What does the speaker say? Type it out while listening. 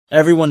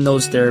Everyone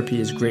knows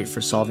therapy is great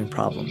for solving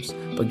problems,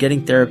 but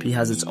getting therapy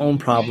has its own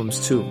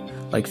problems too,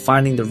 like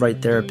finding the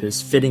right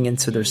therapist, fitting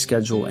into their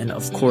schedule, and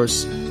of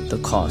course,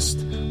 the cost.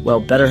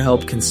 Well,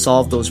 BetterHelp can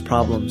solve those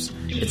problems.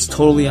 It's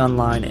totally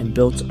online and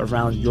built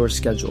around your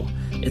schedule.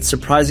 It's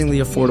surprisingly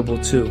affordable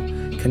too.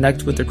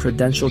 Connect with a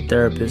credentialed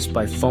therapist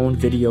by phone,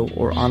 video,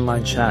 or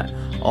online chat,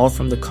 all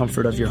from the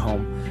comfort of your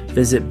home.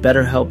 Visit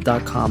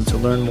BetterHelp.com to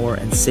learn more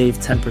and save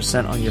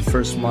 10% on your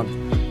first month.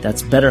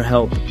 That's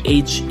BetterHelp,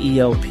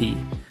 H-E-L-P.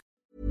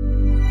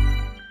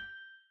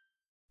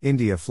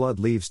 India flood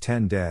leaves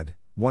 10 dead,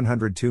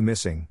 102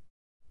 missing.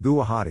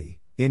 Guwahati,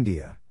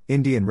 India.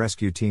 Indian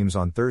rescue teams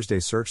on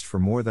Thursday searched for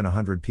more than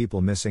 100 people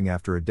missing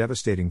after a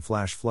devastating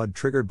flash flood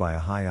triggered by a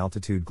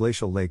high-altitude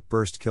glacial lake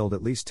burst killed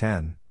at least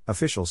 10,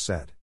 officials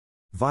said.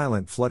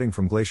 Violent flooding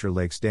from glacier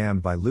lakes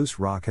dammed by loose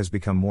rock has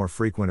become more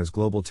frequent as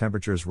global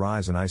temperatures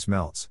rise and ice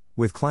melts,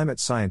 with climate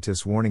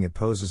scientists warning it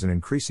poses an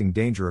increasing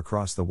danger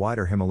across the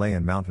wider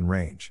Himalayan mountain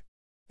range.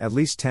 At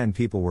least 10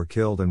 people were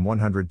killed and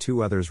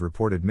 102 others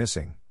reported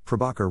missing,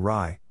 Prabhakar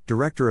Rai,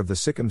 director of the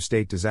Sikkim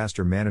State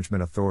Disaster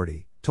Management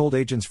Authority, told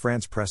Agence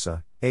France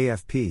Presse,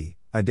 AFP,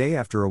 a day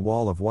after a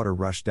wall of water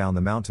rushed down the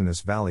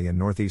mountainous valley in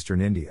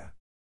northeastern India.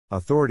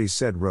 Authorities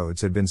said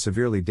roads had been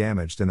severely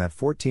damaged and that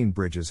 14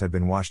 bridges had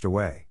been washed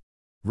away.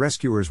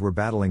 Rescuers were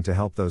battling to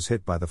help those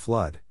hit by the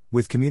flood,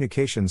 with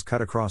communications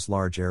cut across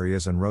large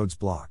areas and roads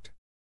blocked.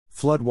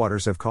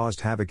 Floodwaters have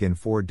caused havoc in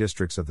 4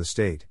 districts of the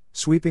state,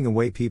 sweeping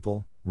away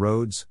people,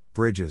 roads,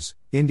 bridges,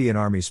 Indian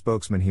Army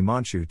spokesman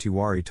Himanshu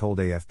Tiwari told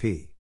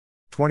AFP.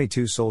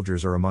 22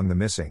 soldiers are among the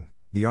missing,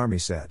 the Army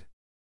said.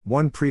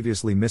 One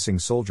previously missing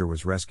soldier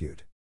was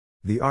rescued.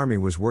 The Army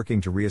was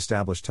working to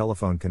re-establish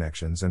telephone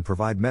connections and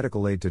provide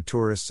medical aid to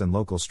tourists and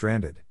locals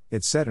stranded,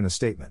 it said in a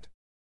statement.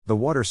 The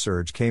water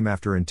surge came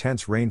after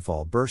intense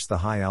rainfall burst the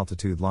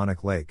high-altitude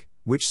Lanak Lake,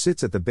 which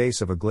sits at the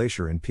base of a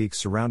glacier in peaks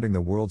surrounding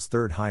the world's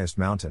third highest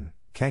mountain,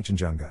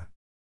 Kanchenjunga.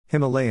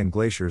 Himalayan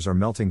glaciers are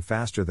melting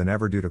faster than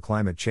ever due to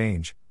climate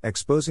change,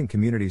 exposing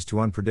communities to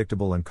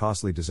unpredictable and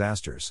costly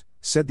disasters,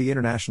 said the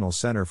International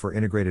Center for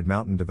Integrated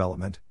Mountain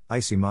Development,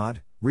 ICIMOD,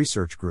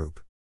 research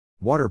group.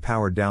 Water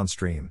poured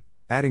downstream,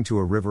 adding to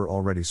a river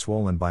already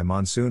swollen by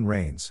monsoon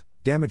rains,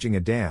 damaging a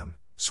dam,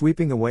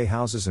 sweeping away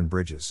houses and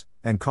bridges,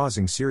 and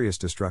causing serious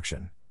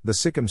destruction, the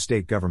Sikkim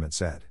state government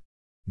said.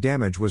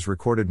 Damage was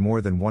recorded more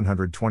than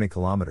 120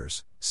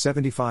 kilometers,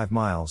 75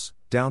 miles,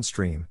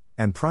 downstream,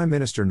 and Prime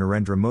Minister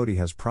Narendra Modi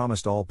has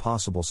promised all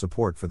possible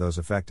support for those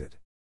affected.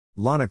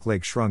 Lanak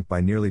Lake shrunk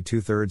by nearly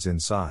 2/3 in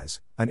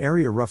size, an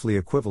area roughly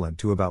equivalent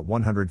to about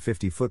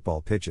 150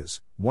 football pitches,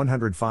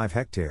 105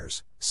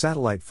 hectares,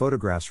 satellite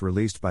photographs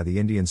released by the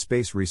Indian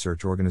Space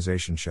Research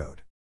Organisation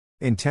showed.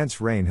 Intense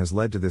rain has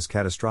led to this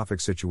catastrophic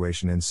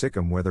situation in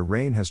Sikkim where the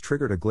rain has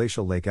triggered a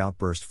glacial lake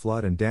outburst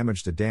flood and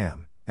damaged a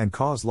dam, and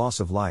caused loss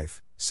of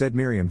life, said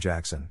Miriam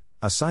Jackson,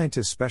 a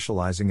scientist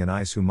specializing in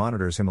ice who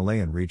monitors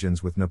Himalayan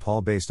regions with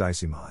Nepal-based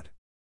ICIMOD.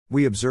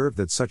 We observe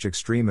that such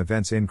extreme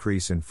events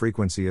increase in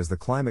frequency as the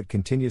climate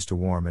continues to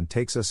warm and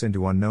takes us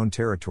into unknown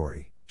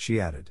territory,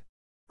 she added.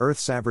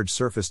 Earth's average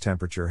surface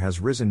temperature has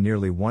risen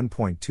nearly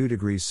 1.2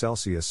 degrees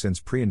Celsius since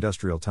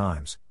pre-industrial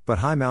times, but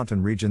high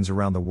mountain regions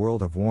around the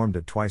world have warmed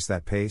at twice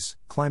that pace,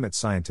 climate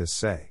scientists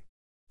say.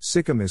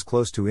 Sikkim is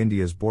close to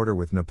India's border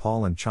with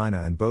Nepal and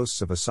China and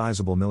boasts of a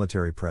sizable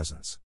military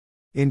presence.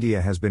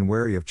 India has been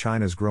wary of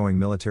China's growing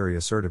military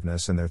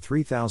assertiveness and their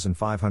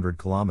 3,500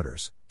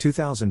 kilometers,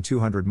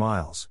 2,200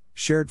 miles,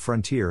 shared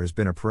frontier has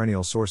been a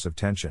perennial source of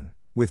tension,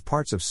 with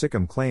parts of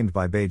Sikkim claimed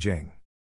by Beijing.